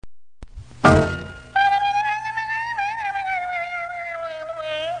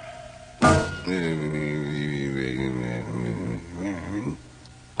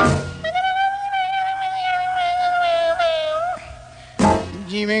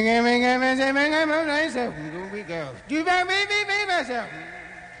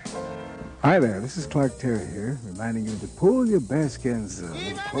Hi there, this is Clark Terry here, reminding you to pull your bearskins a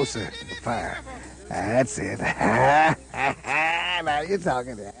little closer to the fire. That's it. Now you're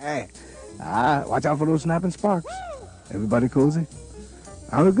talking there. Hey. Watch out for those snapping sparks. Everybody cozy?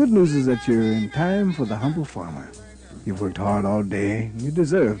 Now the good news is that you're in time for the humble farmer. You've worked hard all day, and you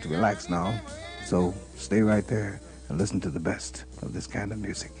deserve to relax now. So stay right there and listen to the best of this kind of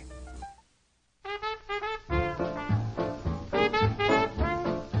music.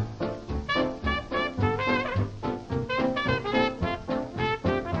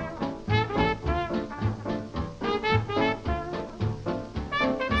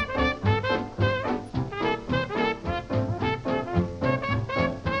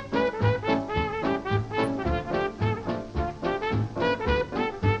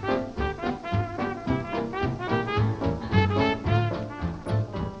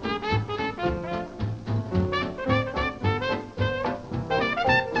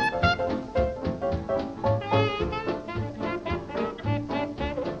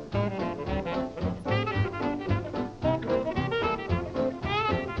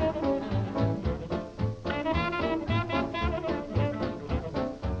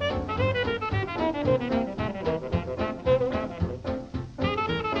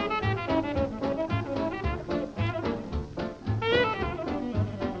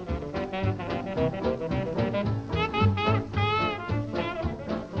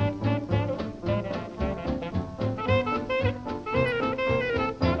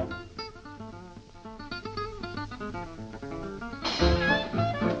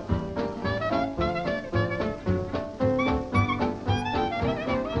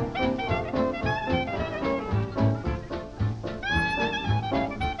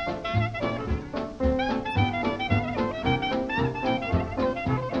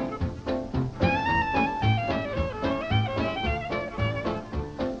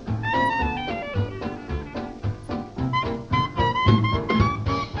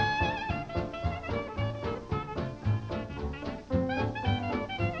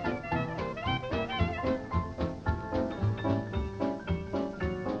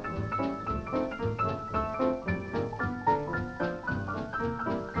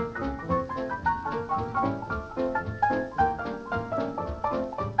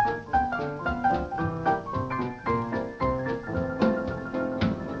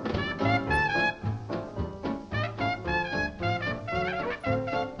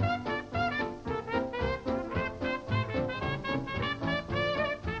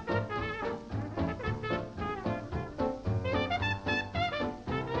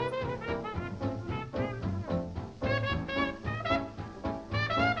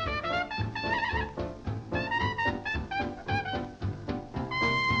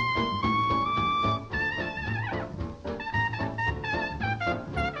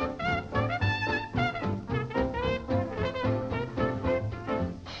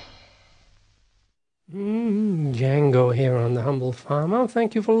 Django here on The Humble Farmer.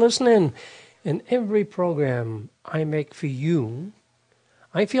 Thank you for listening. In every program I make for you,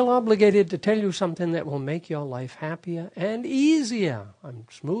 I feel obligated to tell you something that will make your life happier and easier. I'm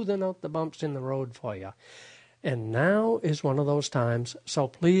smoothing out the bumps in the road for you. And now is one of those times, so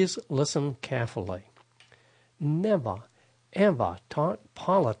please listen carefully. Never, ever talk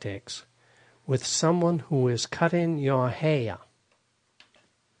politics with someone who is cutting your hair.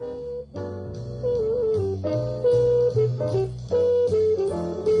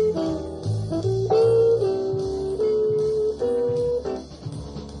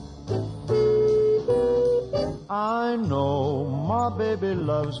 I know my baby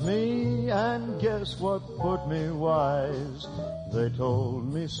loves me, and guess what put me wise? They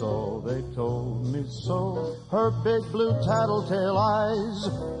told me so, they told me so, her big blue tattletale eyes.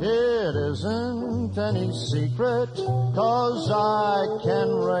 It isn't any secret, 'cause I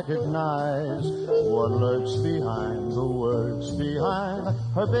can recognize what lurks behind the words behind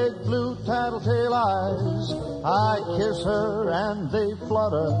her big blue tattletale eyes. I kiss her and they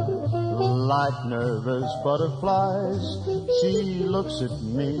flutter like nervous butterflies. She looks at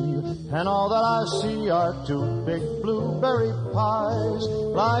me, and all that I see are two big blueberry pies,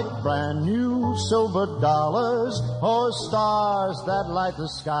 like brand new silver dollars or stars that light the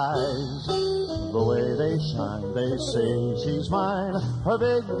skies. The way they shine, they say she's mine, her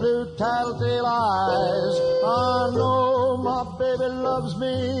big blue tattletale eyes. I know my baby loves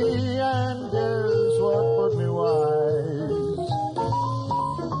me, and guess what put me wise?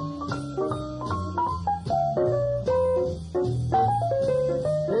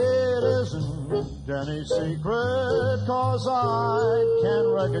 It isn't any secret, 'cause I can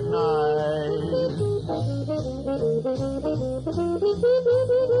recognize.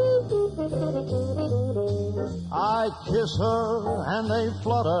 I kiss her and they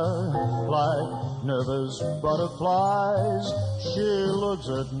flutter like nervous butterflies. She looks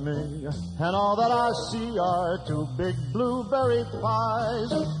at me and all that I see are two big blueberry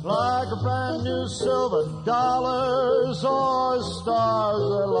pies, like brand new silver dollars or stars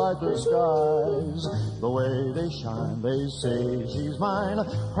that light the skies. The way they shine, they say she's mine.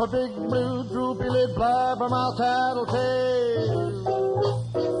 Her big blue droopy lid, blabbermouth tattletale.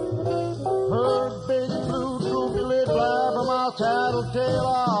 Her big blue droopy lid, blabbermouth tattletale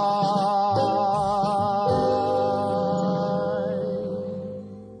eye.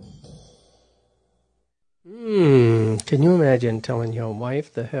 Can you imagine telling your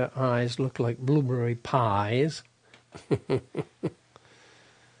wife that her eyes look like blueberry pies?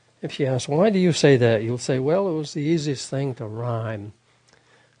 If she asks, why do you say that? You'll say, well, it was the easiest thing to rhyme.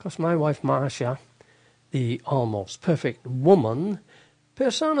 Because my wife, Marcia, the almost perfect woman,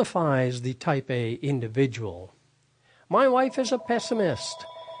 personifies the type A individual. My wife is a pessimist,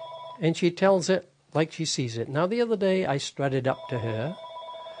 and she tells it like she sees it. Now, the other day, I strutted up to her,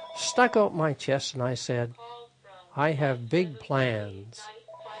 stuck out my chest, and I said, I have big plans.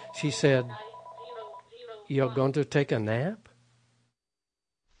 She said, you're going to take a nap?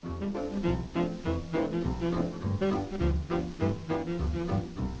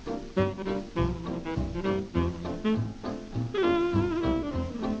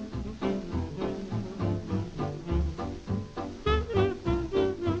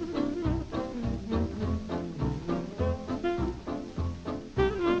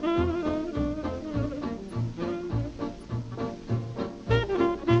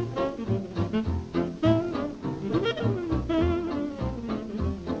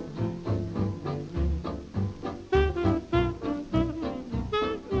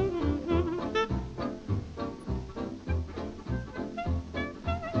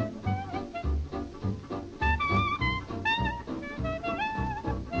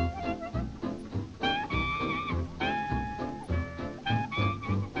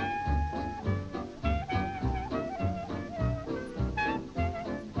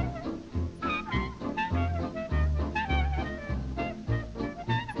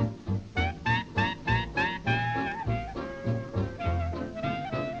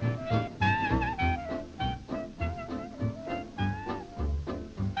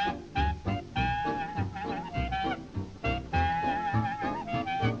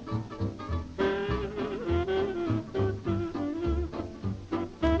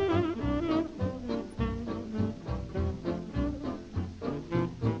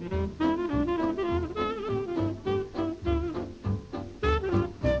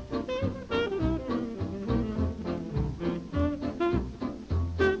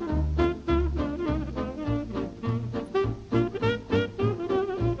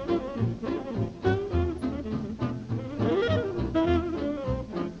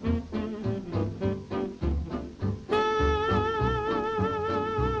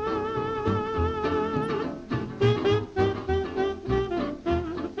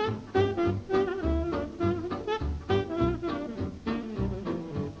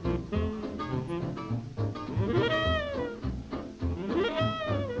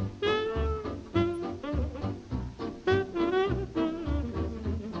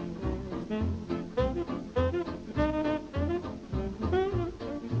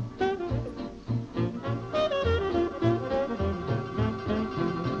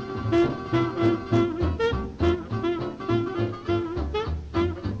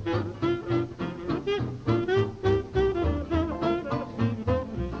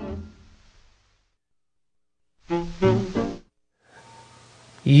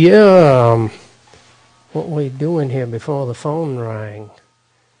 Yeah, what we doing here before the phone rang?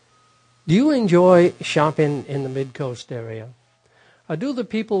 Do you enjoy shopping in the Mid-Coast area? Or do the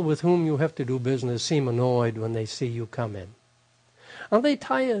people with whom you have to do business seem annoyed when they see you come in? Are they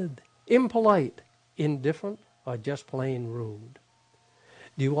tired, impolite, indifferent, or just plain rude?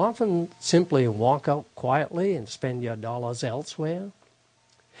 Do you often simply walk out quietly and spend your dollars elsewhere?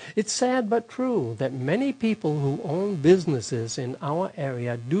 It's sad but true that many people who own businesses in our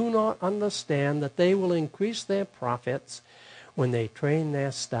area do not understand that they will increase their profits when they train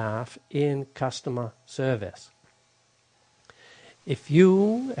their staff in customer service. If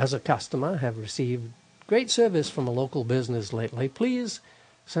you, as a customer, have received great service from a local business lately, please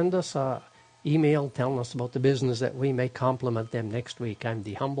send us an email telling us about the business that we may compliment them next week. I'm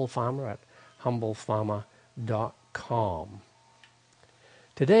the Humble Farmer at humblefarmer.com.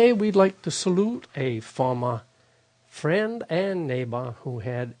 Today we'd like to salute a former friend and neighbor who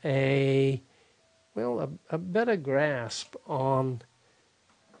had a better grasp on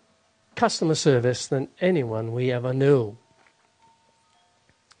customer service than anyone we ever knew.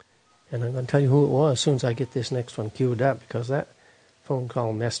 And I'm going to tell you who it was as soon as I get this next one queued up, because that phone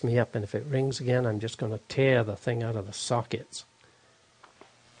call messed me up, and if it rings again, I'm just going to tear the thing out of the sockets.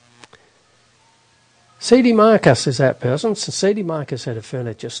 Sadie Marcus is that person. So Sadie Marcus had a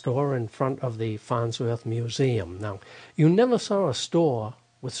furniture store in front of the Farnsworth Museum. Now, you never saw a store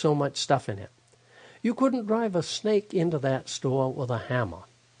with so much stuff in it. You couldn't drive a snake into that store with a hammer.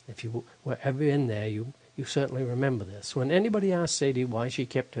 If you were ever in there, you certainly remember this. When anybody asked Sadie why she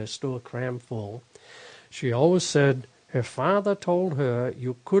kept her store crammed full, she always said her father told her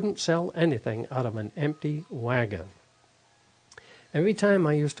you couldn't sell anything out of an empty wagon. Every time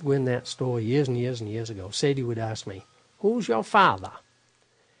I used to go in that store years and years and years ago, Sadie would ask me, "Who's your father?"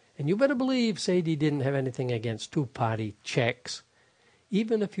 And you better believe Sadie didn't have anything against two-party checks.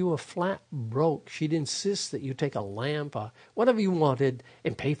 Even if you were flat broke, she'd insist that you take a lamp or whatever you wanted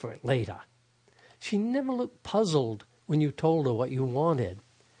and pay for it later. She never looked puzzled when you told her what you wanted.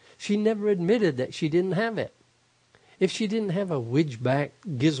 She never admitted that she didn't have it. If she didn't have a widge-back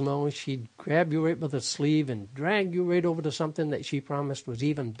gizmo, she'd grab you right by the sleeve and drag you right over to something that she promised was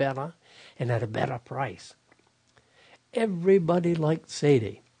even better and at a better price. Everybody liked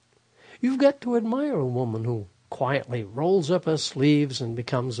Sadie. You've got to admire a woman who quietly rolls up her sleeves and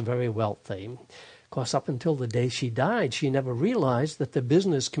becomes very wealthy. Of course, up until the day she died, she never realized that the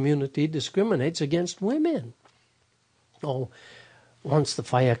business community discriminates against women. Oh, once the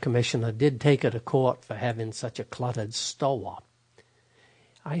fire commissioner did take her to court for having such a cluttered store.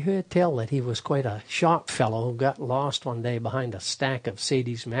 I heard tell that he was quite a sharp fellow who got lost one day behind a stack of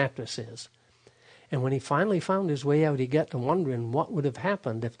Sadie's mattresses. And when he finally found his way out, he got to wondering what would have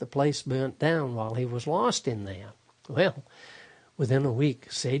happened if the place burnt down while he was lost in there. Well, within a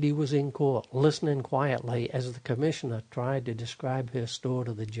week, Sadie was in court, listening quietly as the commissioner tried to describe her store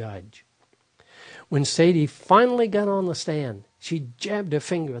to the judge. When Sadie finally got on the stand, she jabbed her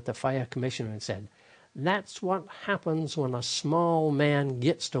finger at the fire commissioner and said, "That's what happens when a small man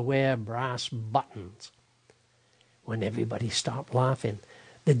gets to wear brass buttons." When everybody stopped laughing,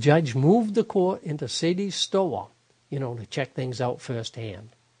 the judge moved the court into Sadie's store, to check things out firsthand.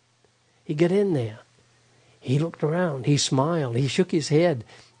 He got in there. He looked around. He smiled. He shook his head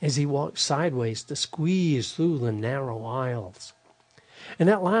as he walked sideways to squeeze through the narrow aisles. And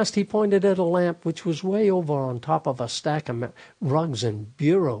at last he pointed at a lamp which was way over on top of a stack of rugs and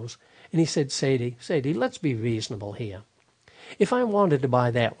bureaus, and he said, Sadie, let's be reasonable here. If I wanted to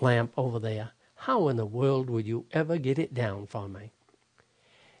buy that lamp over there, how in the world would you ever get it down for me?"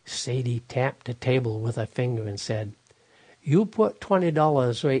 Sadie tapped the table with her finger and said, "You put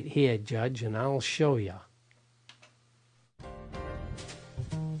 $20 right here, Judge, and I'll show you."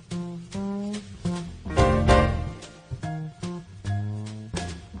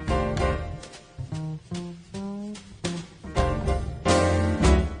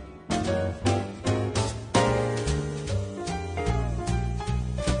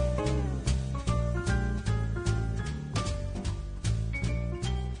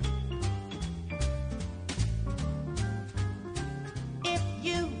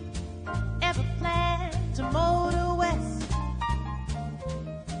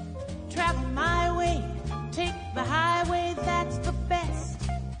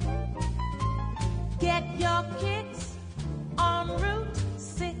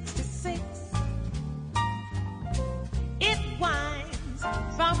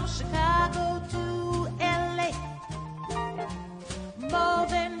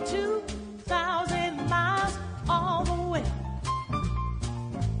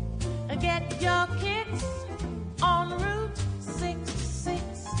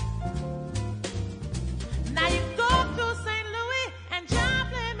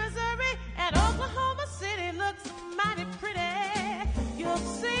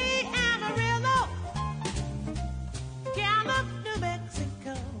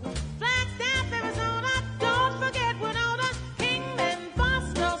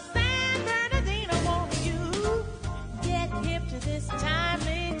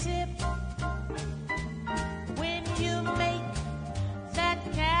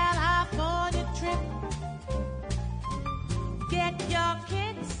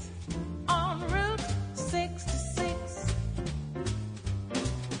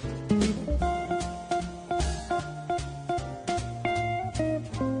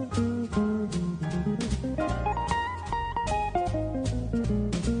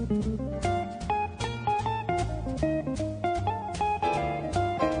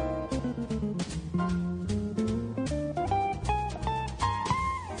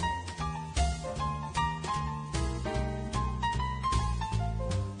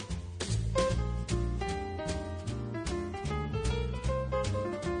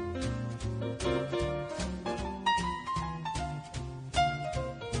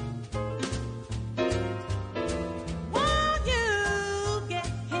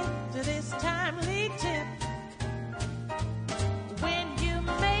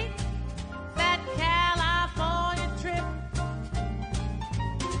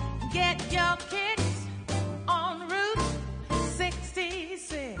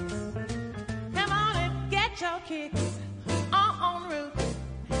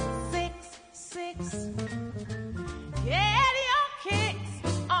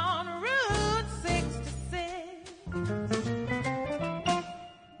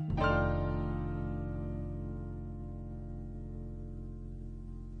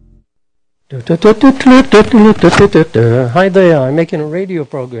 Hi there, I'm making a radio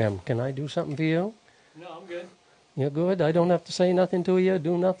program. Can I do something for you? No, I'm good. You're good? I don't have to say nothing to you,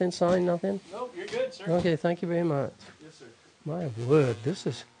 do nothing, sign nothing? Nope, you're good, sir. Okay, thank you very much. Yes, sir. My word, this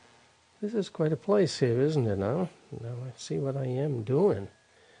is quite a place here, isn't it, now? Now I see what I am doing.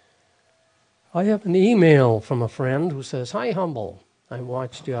 I have an email from a friend who says, "Hi, Humble. I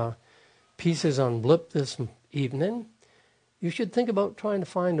watched your pieces on Blip this evening. You should think about trying to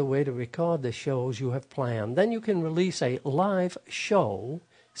find a way to record the shows you have planned. Then you can release a live show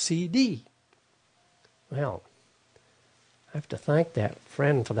CD." Well, I have to thank that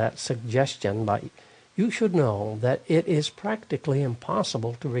friend for that suggestion, but you should know that it is practically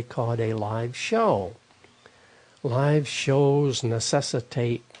impossible to record a live show. Live shows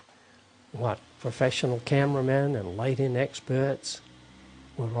necessitate, professional cameramen and lighting experts.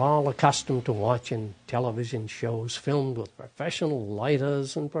 We're all accustomed to watching television shows filmed with professional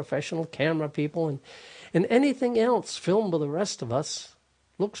lighters and professional camera people, and anything else filmed with the rest of us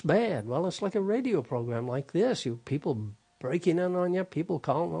looks bad. Well, it's like a radio program like this. You people breaking in on you, people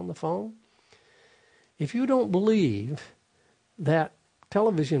calling on the phone. If you don't believe that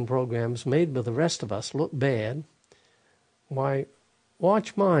television programs made by the rest of us look bad, why,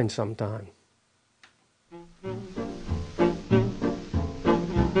 watch mine sometime.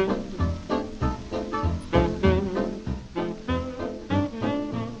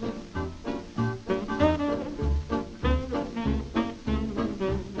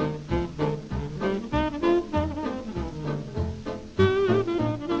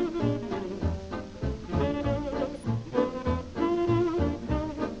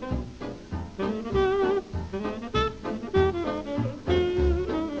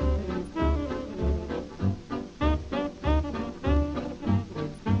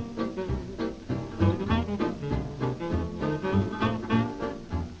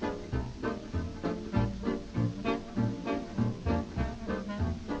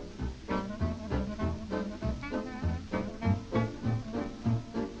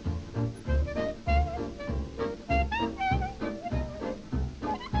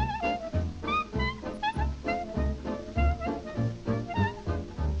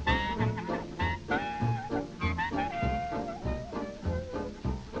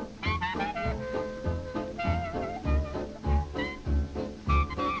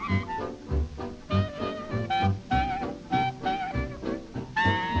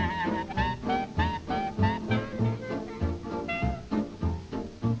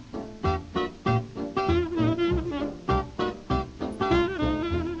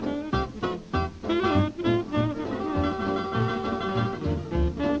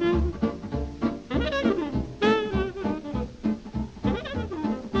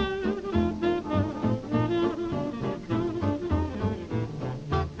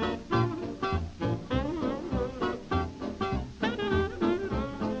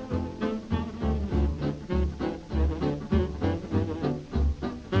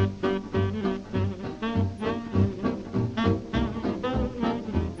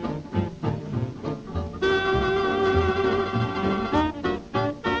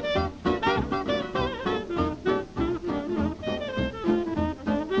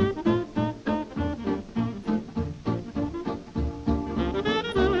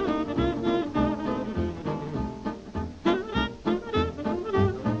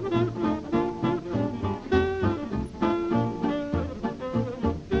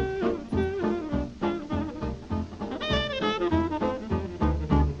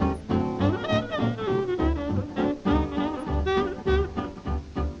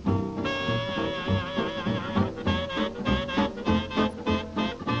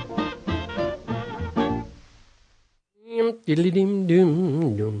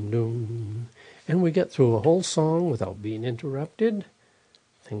 And we get through a whole song without being interrupted.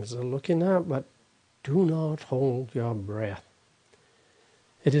 Things are looking up, but do not hold your breath.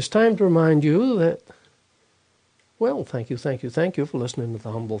 It is time to remind you that, well, thank you for listening to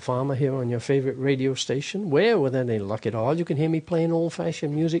The Humble Farmer here on your favorite radio station, where, with any luck at all, you can hear me playing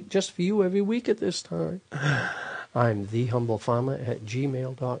old-fashioned music just for you every week at this time. I'm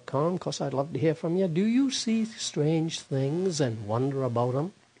thehumblefarmer@gmail.com. Of course, I'd love to hear from you. Do you see strange things and wonder about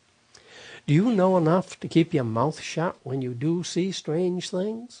them? Do you know enough to keep your mouth shut when you do see strange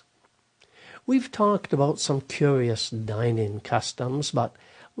things? We've talked about some curious dining customs, but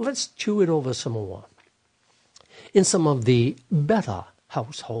let's chew it over some more. In some of the better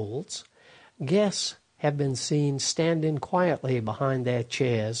households, guests have been seen standing quietly behind their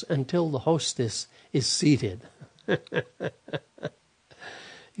chairs until the hostess is seated.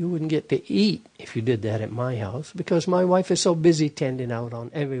 You wouldn't get to eat if you did that at my house, because my wife is so busy tending out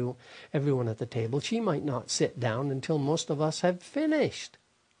on everyone at the table. She might not sit down until most of us have finished.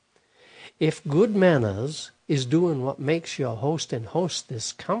 If good manners is doing what makes your host and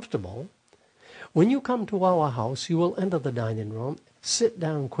hostess comfortable, when you come to our house, you will enter the dining room, sit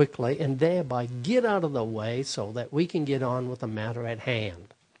down quickly, and thereby get out of the way so that we can get on with the matter at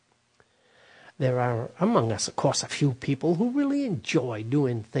hand. There are among us, of course, a few people who really enjoy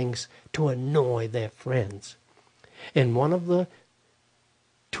doing things to annoy their friends. And one of the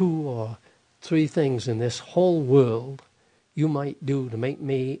 2 or 3 things in this whole world you might do to make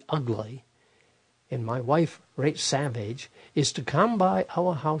me ugly, and my wife right savage, is to come by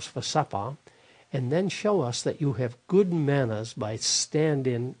our house for supper and then show us that you have good manners by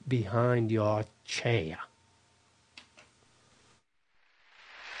standing behind your chair.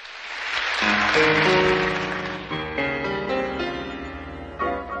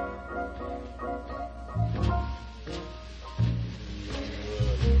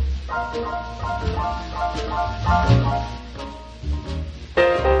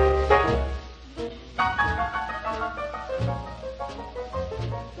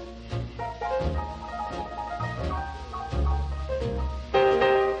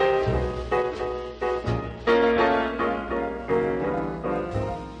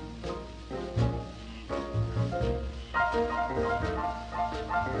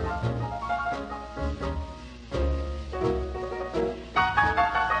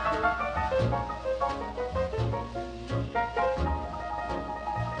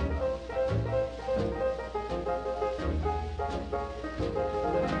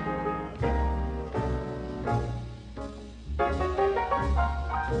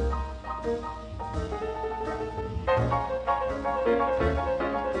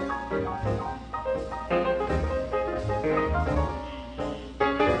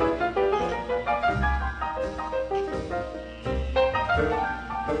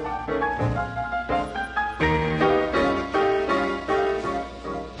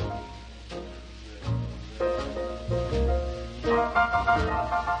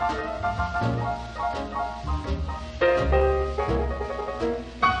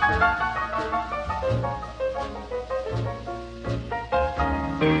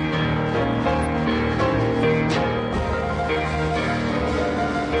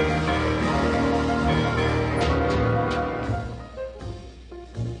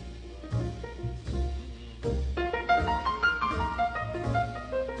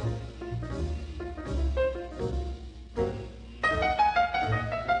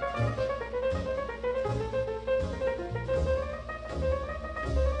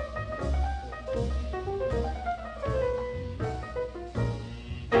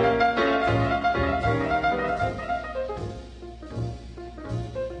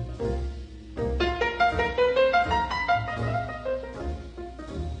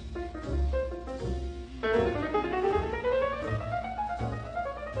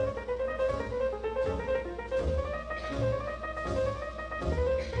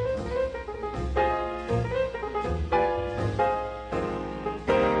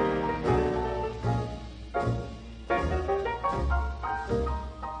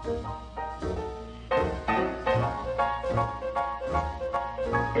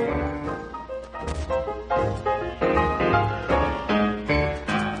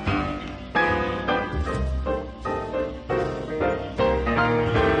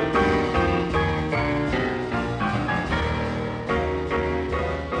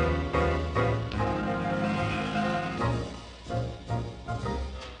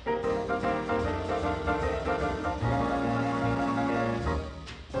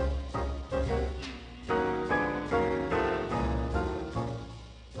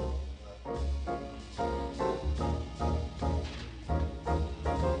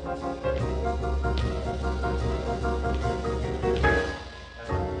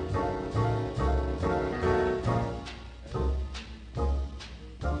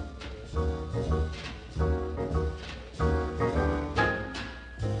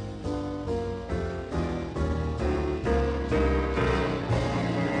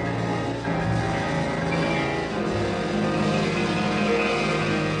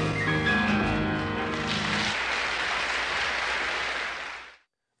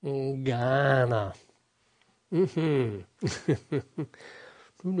 Ghana.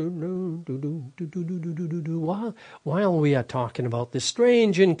 While we are talking about the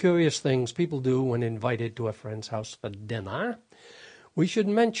strange and curious things people do when invited to a friend's house for dinner, we should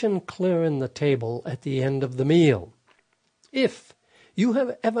mention clearing the table at the end of the meal. If you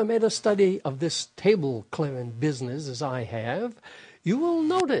have ever made a study of this table clearing business as I have, you will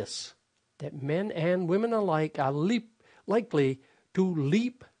notice that men and women alike are likely to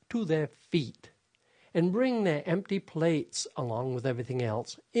leap to their feet and bring their empty plates, along with everything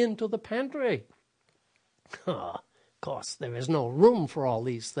else, into the pantry. Of course, there is no room for all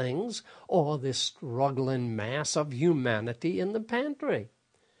these things or this struggling mass of humanity in the pantry.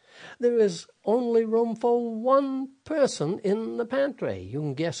 There is only room for one person in the pantry. You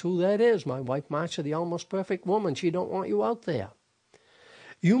can guess who that is. My wife, Marcia, the almost perfect woman. She don't want you out there.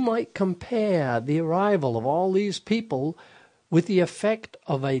 You might compare the arrival of all these people with the effect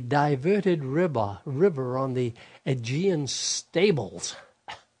of a diverted river on the Aegean stables.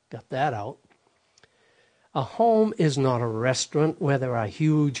 Got that out. A home is not a restaurant where there are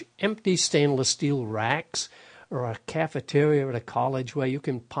huge empty stainless steel racks, or a cafeteria at a college where you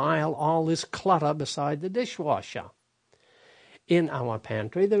can pile all this clutter beside the dishwasher. In our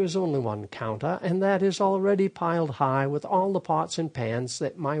pantry, there is only one counter, and that is already piled high with all the pots and pans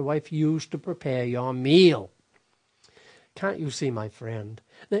that my wife used to prepare your meal. Can't you see, my friend,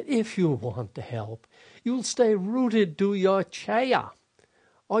 that if you want to help, you'll stay rooted to your chair,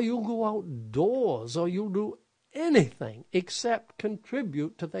 or you'll go outdoors, or you'll do anything except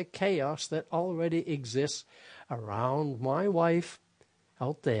contribute to the chaos that already exists around my wife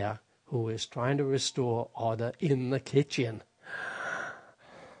out there, who is trying to restore order in the kitchen.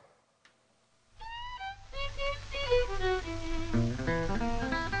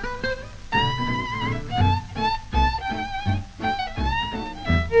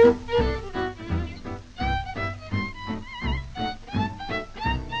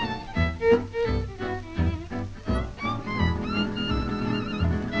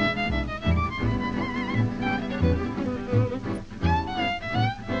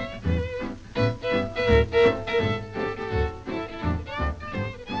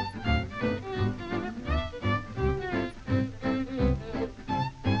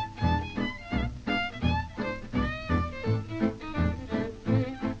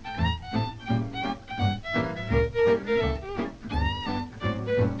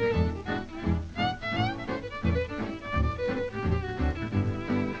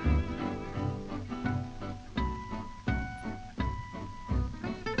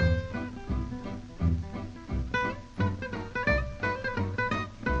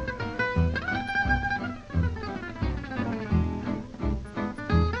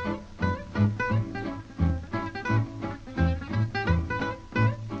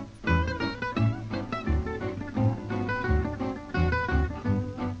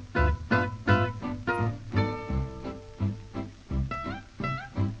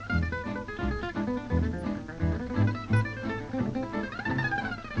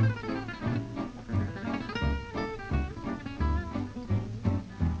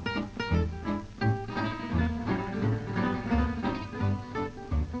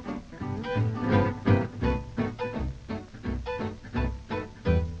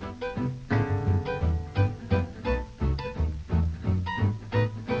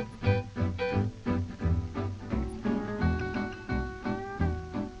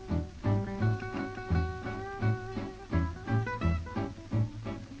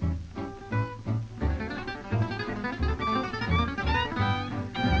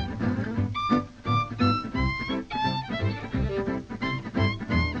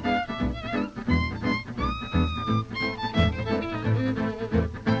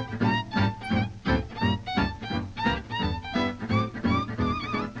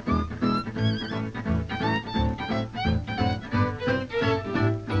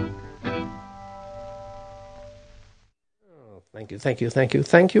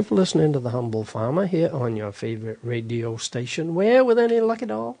 Thank you for listening to The Humble Farmer here on your favorite radio station, where, with any luck at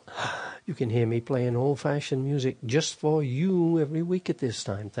all, you can hear me playing old-fashioned music just for you every week at this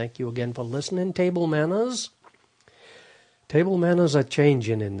time. Thank you again for listening. Table manners. Table manners are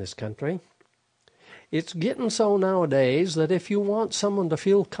changing in this country. It's getting so nowadays that if you want someone to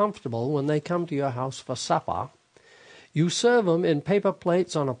feel comfortable when they come to your house for supper, you serve them in paper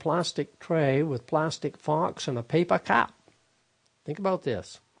plates on a plastic tray with plastic forks and a paper cup. Think about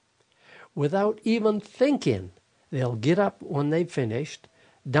this. Without even thinking, they'll get up when they've finished,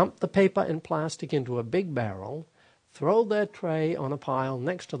 dump the paper and plastic into a big barrel, throw their tray on a pile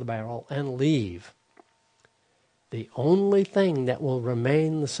next to the barrel, and leave. The only thing that will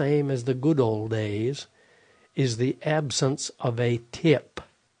remain the same as the good old days is the absence of a tip.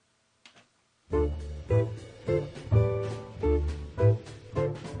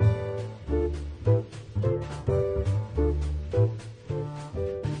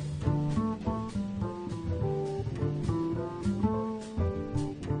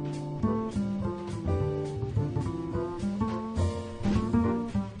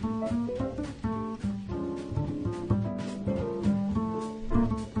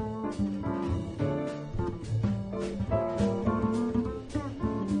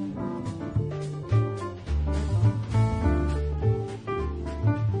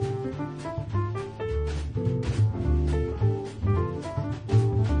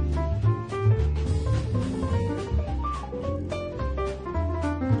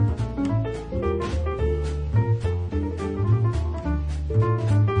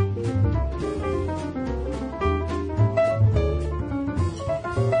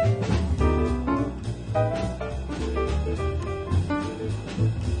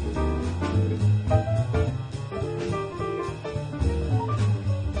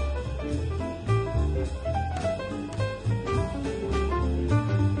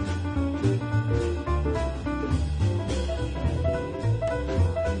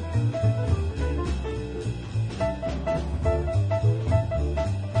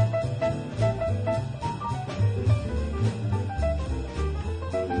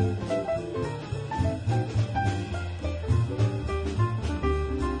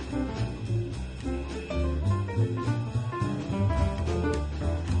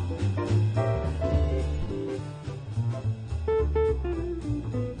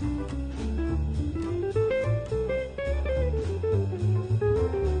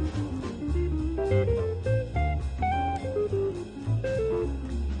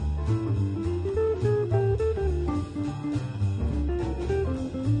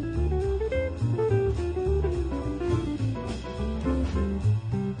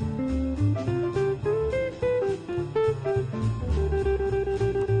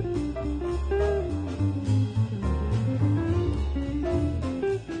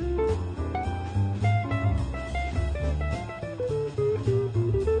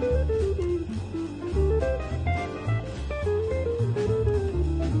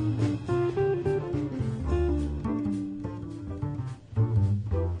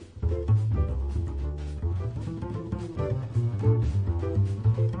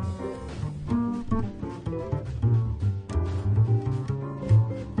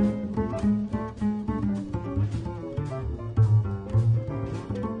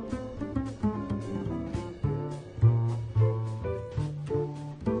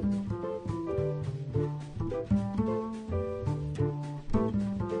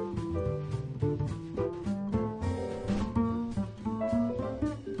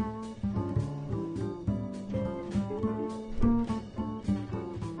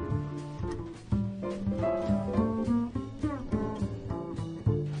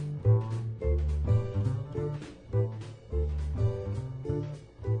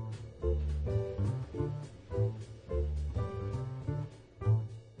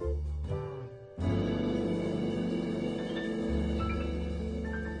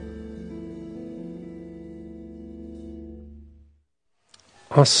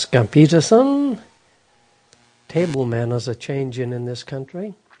 Oscar Peterson. Table manners are changing in this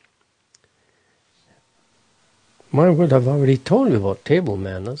country. My word, I've already told you about table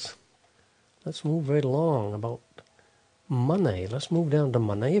manners. Let's move right along about money. Let's move down to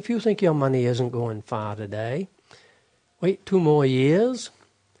money. If you think your money isn't going far today, wait 2 more years.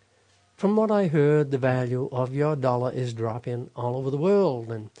 From what I heard, the value of your dollar is dropping all over the world.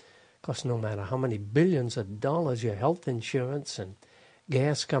 And of course, no matter how many billions of dollars your health insurance and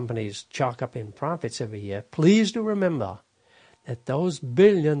gas companies chalk up in profits every year, please do remember that those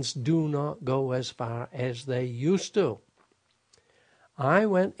billions do not go as far as they used to. I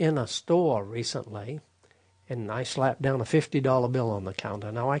went in a store recently, and I slapped down a $50 bill on the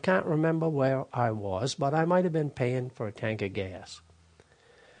counter. Now, I can't remember where I was, but I might have been paying for a tank of gas.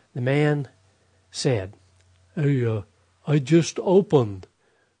 The man said, "Hey, I just opened.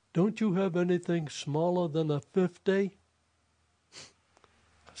 Don't you have anything smaller than a 50?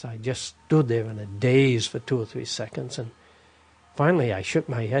 So I just stood there in a daze for 2 or 3 seconds, and finally I shook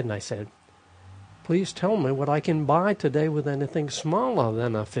my head and I said, "Please tell me what I can buy today with anything smaller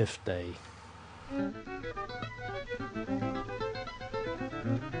than a 50.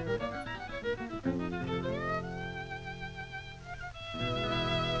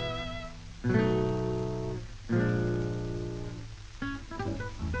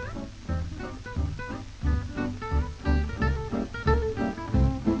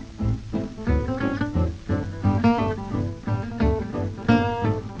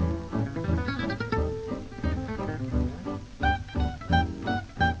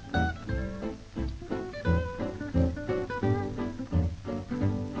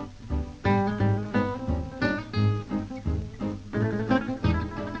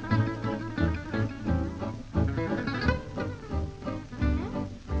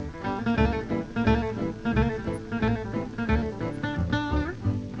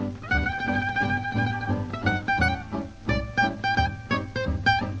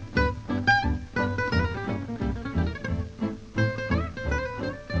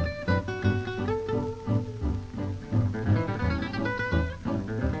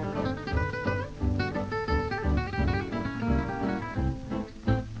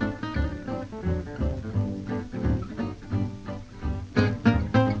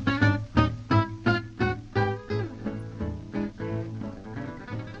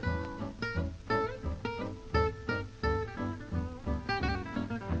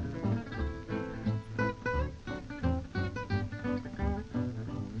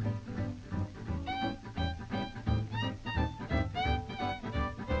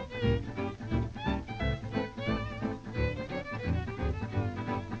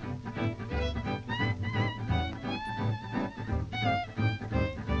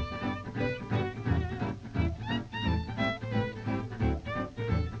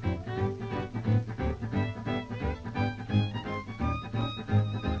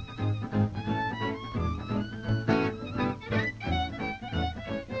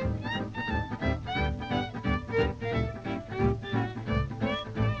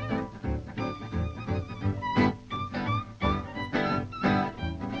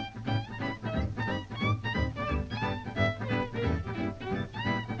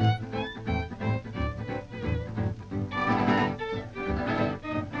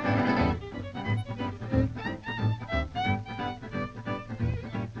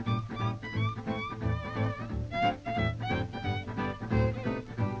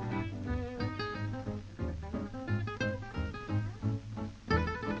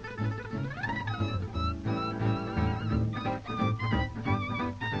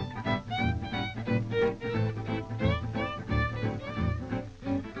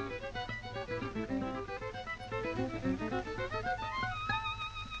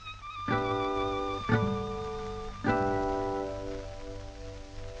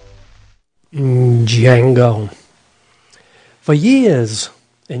 Django. For years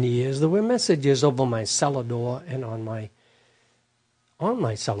and years, there were messages over my cellar door and on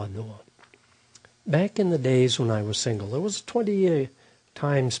my cellar door. Back in the days when I was single, there was a 20-year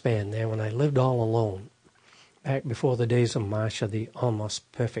time span there when I lived all alone. Back before the days of Marsha, the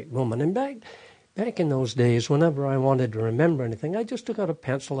almost perfect woman. And back in those days, whenever I wanted to remember anything, I just took out a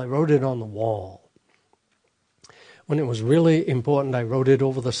pencil, I wrote it on the wall. When it was really important, I wrote it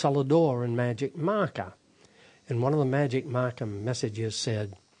over the cellar door in magic marker. And one of the magic marker messages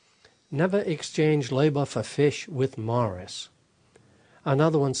said, "Never exchange labor for fish with Morris."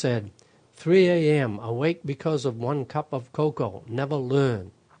 Another one said, 3 a.m., awake because of 1 cup of cocoa, never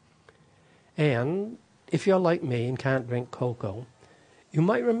learn. And if you're like me and can't drink cocoa, you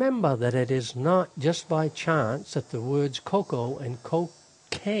might remember that it is not just by chance that the words cocoa and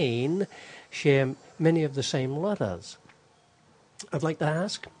cane share many of the same letters. I'd like to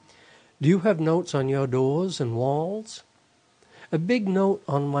ask, do you have notes on your doors and walls? A big note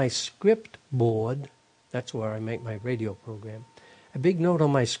on my script board, that's where I make my radio program. A big note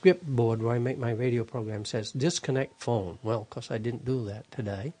on my script board where I make my radio program says, disconnect phone. Well, of course, I didn't do that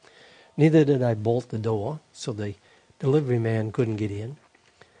today. Neither did I bolt the door, so the delivery man couldn't get in.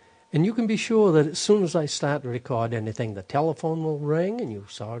 And you can be sure that as soon as I start to record anything, the telephone will ring, and you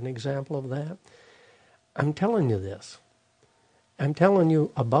saw an example of that. I'm telling you this. I'm telling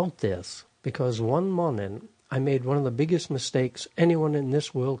you about this because one morning I made one of the biggest mistakes anyone in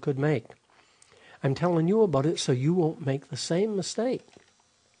this world could make. I'm telling you about it so you won't make the same mistake.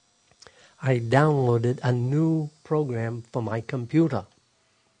 I downloaded a new program for my computer.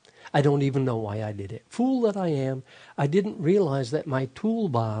 I don't even know why I did it. Fool that I am, I didn't realize that my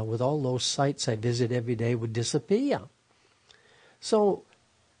toolbar with all those sites I visit every day would disappear. So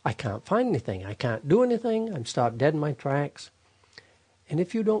I can't find anything. I can't do anything. I'm stopped dead in my tracks. And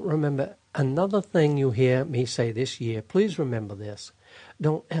if you don't remember another thing you hear me say this year, please remember this.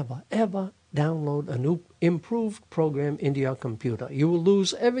 Don't ever, ever download a new improved program into your computer. You will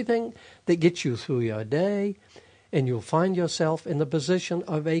lose everything that gets you through your day, and you'll find yourself in the position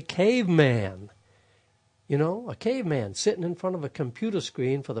of a caveman. You know, a caveman sitting in front of a computer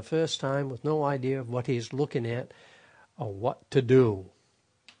screen for the first time with no idea of what he's looking at or what to do.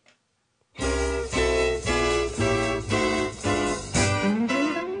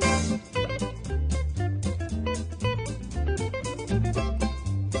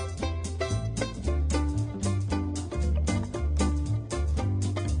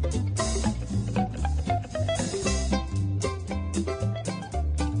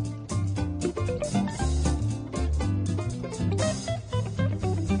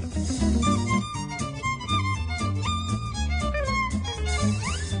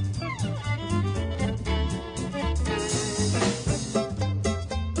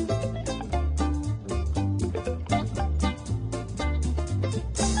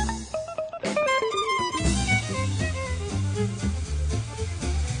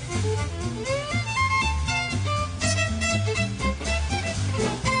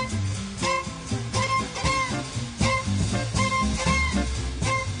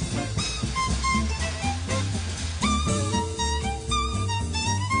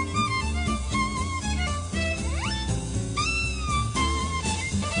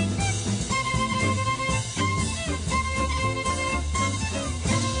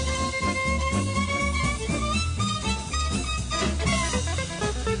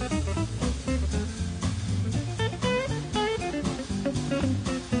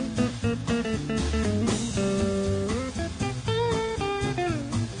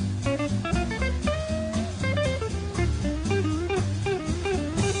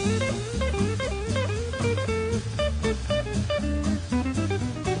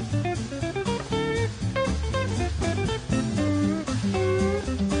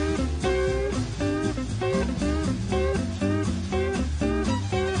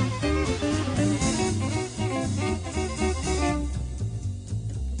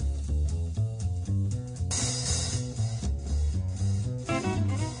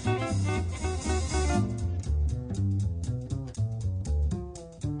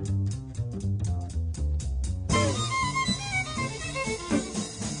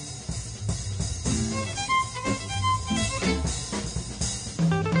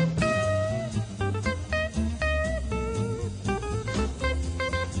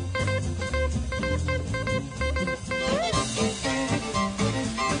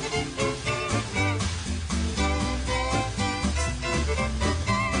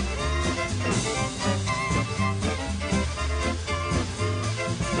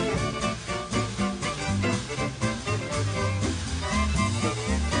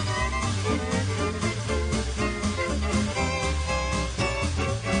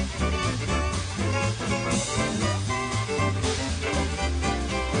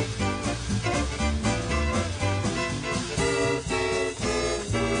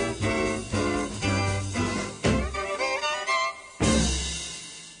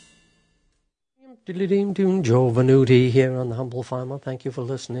 Joe Venuti here on The Humble Farmer. Thank you for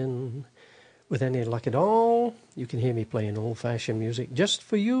listening. With any luck at all, you can hear me playing old-fashioned music just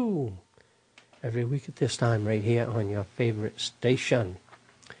for you every week at this time right here on your favorite station.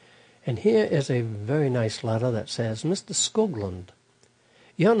 And here is a very nice letter that says, Mr. Skoglund,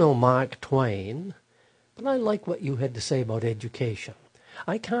 you're no Mark Twain, but I like what you had to say about education.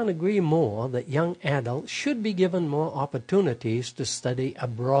 I can't agree more that young adults should be given more opportunities to study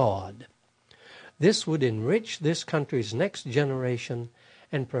abroad. This would enrich this country's next generation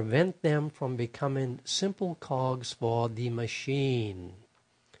and prevent them from becoming simple cogs for the machine.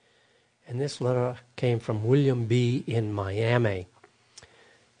 And this letter came from William B. in Miami.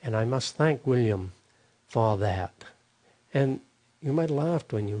 And I must thank William for that. And you might have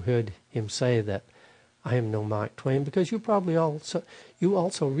laughed when you heard him say that I am no Mark Twain, because you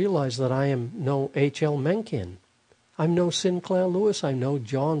also realize that I am no H.L. Mencken. I'm no Sinclair Lewis. I'm no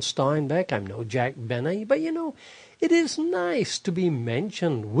John Steinbeck. I'm no Jack Benny. But it is nice to be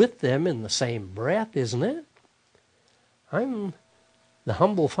mentioned with them in the same breath, isn't it? I'm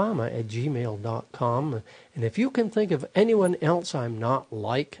thehumblefarmer@gmail.com. And if you can think of anyone else I'm not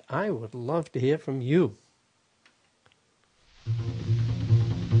like, I would love to hear from you.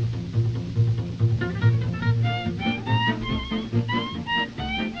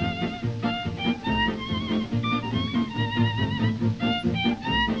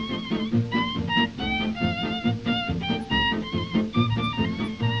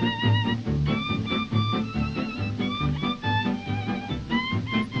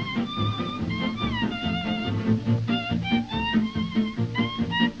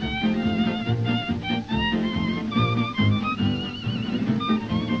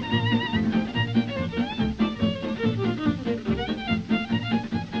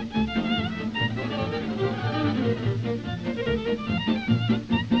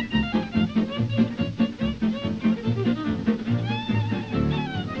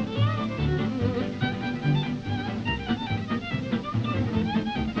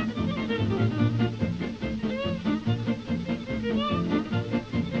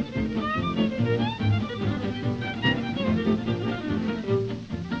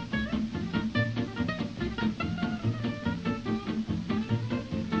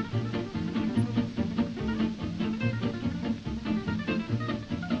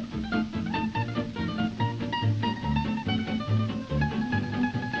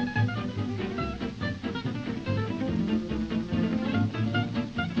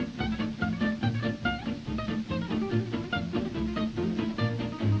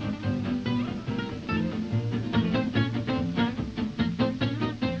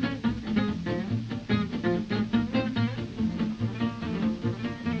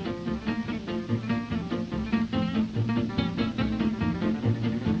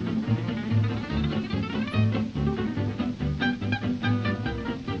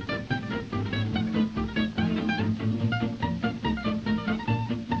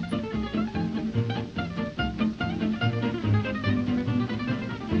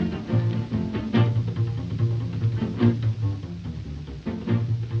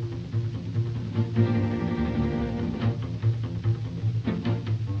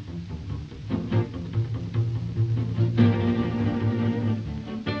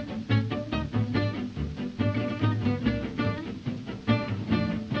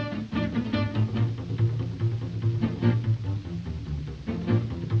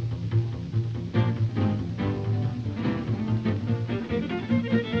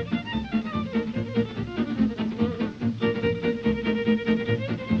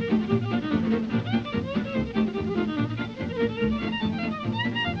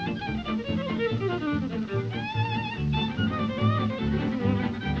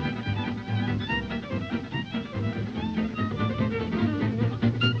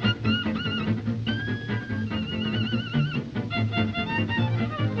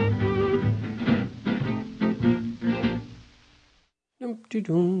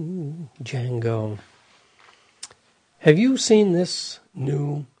 Django. Have you seen this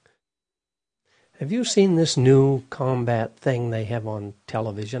new combat thing they have on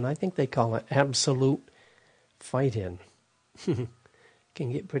television? I think they call it absolute fighting. Can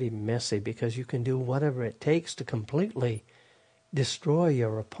get pretty messy because you can do whatever it takes to completely destroy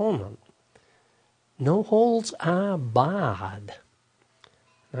your opponent. No holds are barred.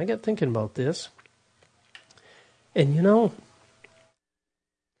 I got thinking about this. And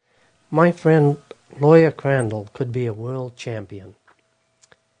my friend Lawyer Crandall could be a world champion.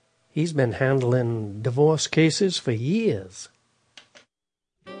 He's been handling divorce cases for years.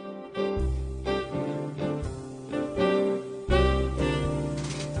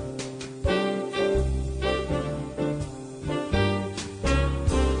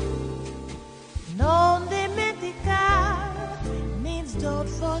 Non dimenticar means don't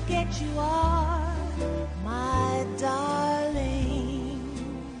forget you are my darling.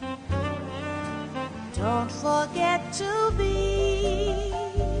 Don't forget to be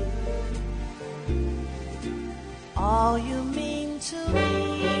all you mean to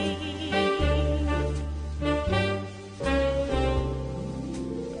me.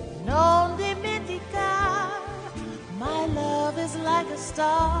 Non dimenticar, my love is like a star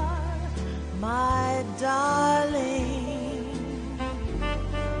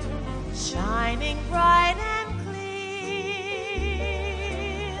shining bright and clear.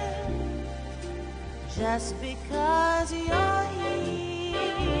 Just because you're here,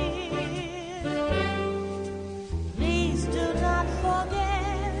 please do not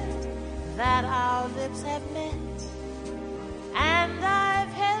forget that our lips have met, and I've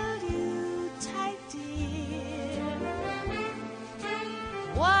held you tight, dear.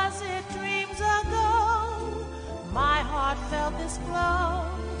 Was it dreams ago my heart felt this glow,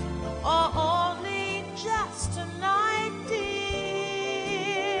 or only just tonight, dear?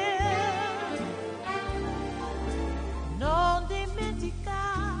 Non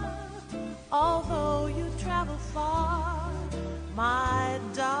dimentica, although you travel far, my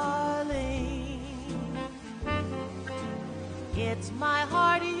darling, it's my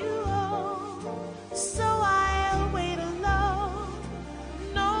heart you owe, so I'll wait alone.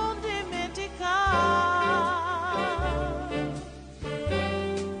 Non dimentica.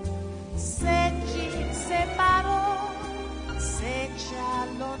 Se ci separò, se ci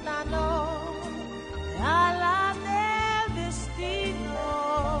allontanò dalla del destino,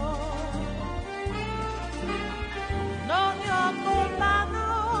 non ne ho colpa,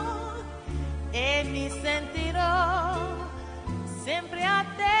 no, e mi sentirò sempre a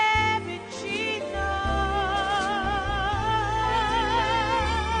te vicino.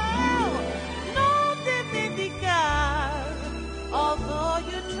 Non dimenticare, although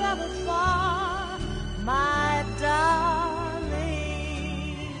you travel far, my darling,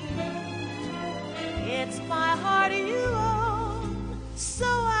 it's my heart you own, so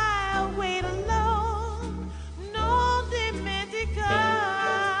I'll wait alone. Non dimenticare.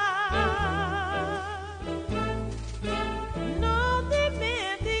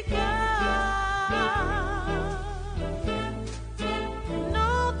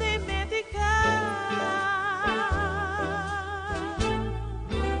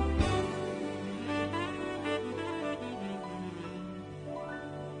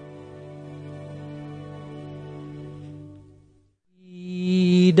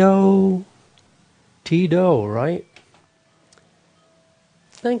 Tito, right?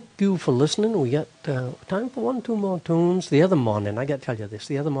 Thank you for listening. We got time for 1-2 more tunes. The other morning, I got to tell you this,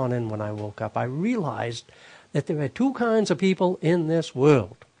 the other morning when I woke up, I realized that there are two kinds of people in this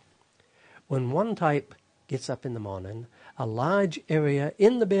world. When one type gets up in the morning, a large area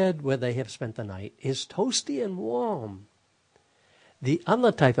in the bed where they have spent the night is toasty and warm. The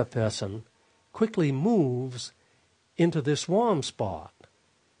other type of person quickly moves into this warm spot.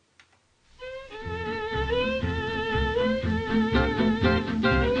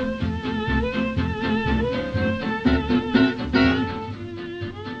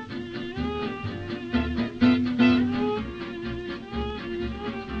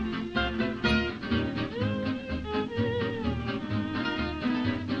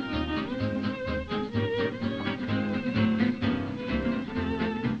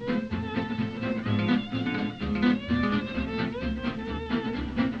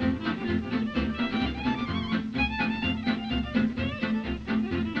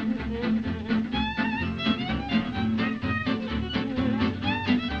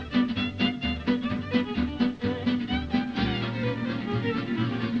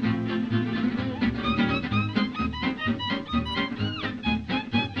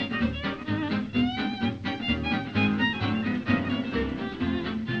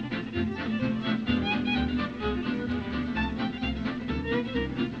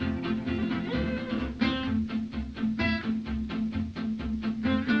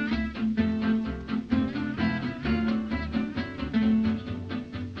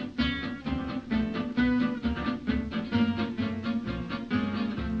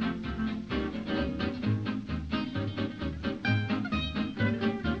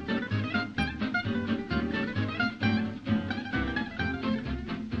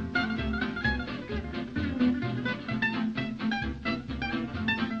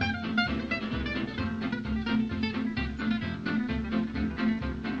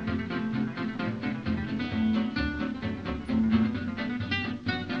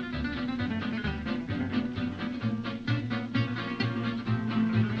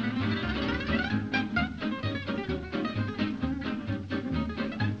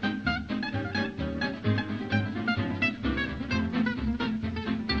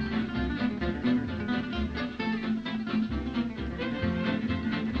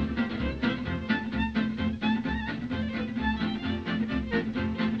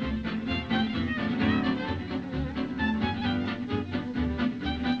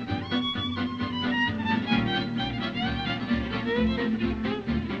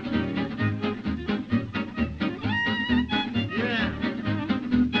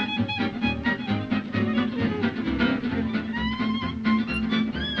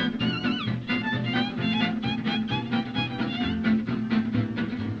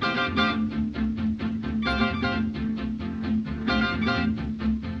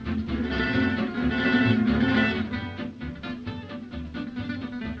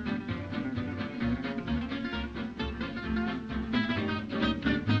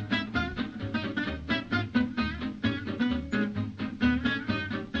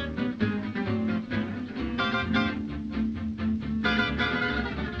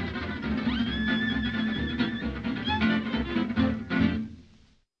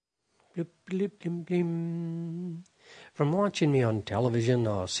 From watching me on television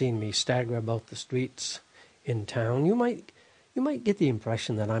or seeing me stagger about the streets in town, you might get the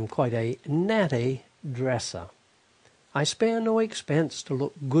impression that I'm quite a natty dresser. I spare no expense to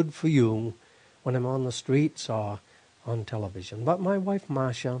look good for you when I'm on the streets or on television. But my wife,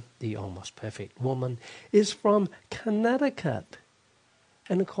 Marcia, the almost perfect woman, is from Connecticut.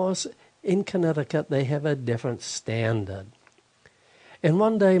 And of course, in Connecticut, they have a different standard. And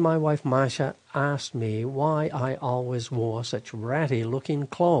one day, my wife, Marcia, asked me why I always wore such ratty-looking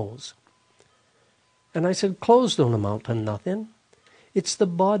clothes. And I said, clothes don't amount to nothing. It's the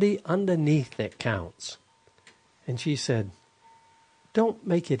body underneath that counts. And she said, don't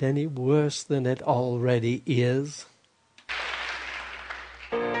make it any worse than it already is.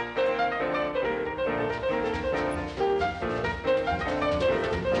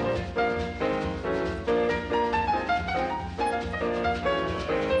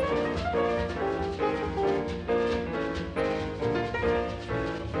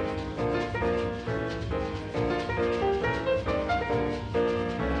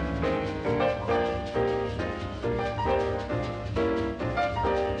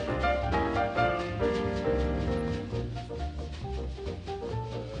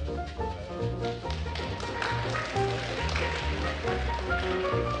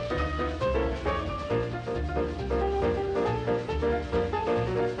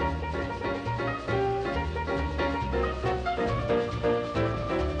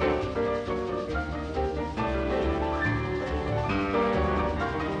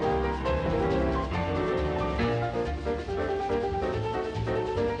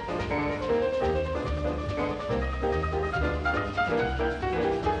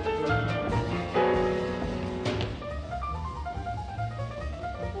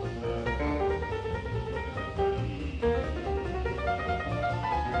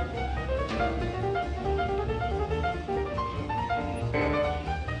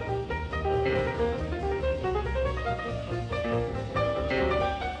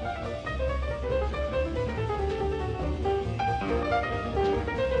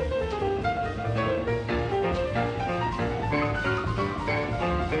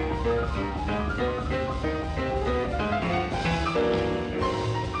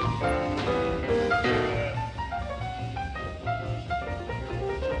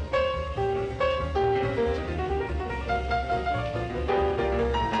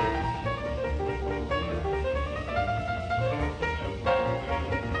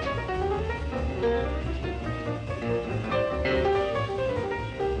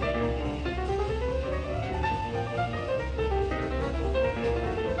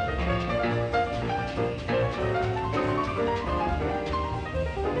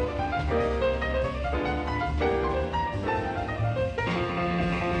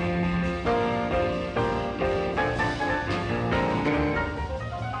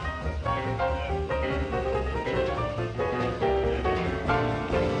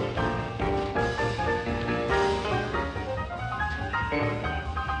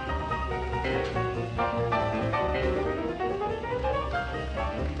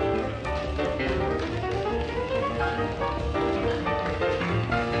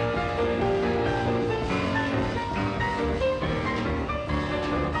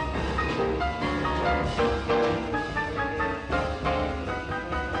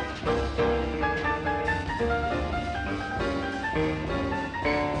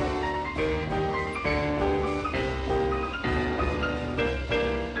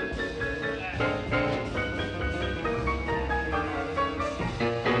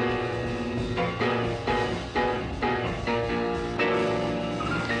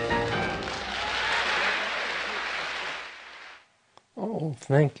 Oh,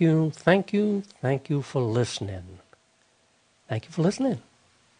 thank you for listening. Thank you for listening.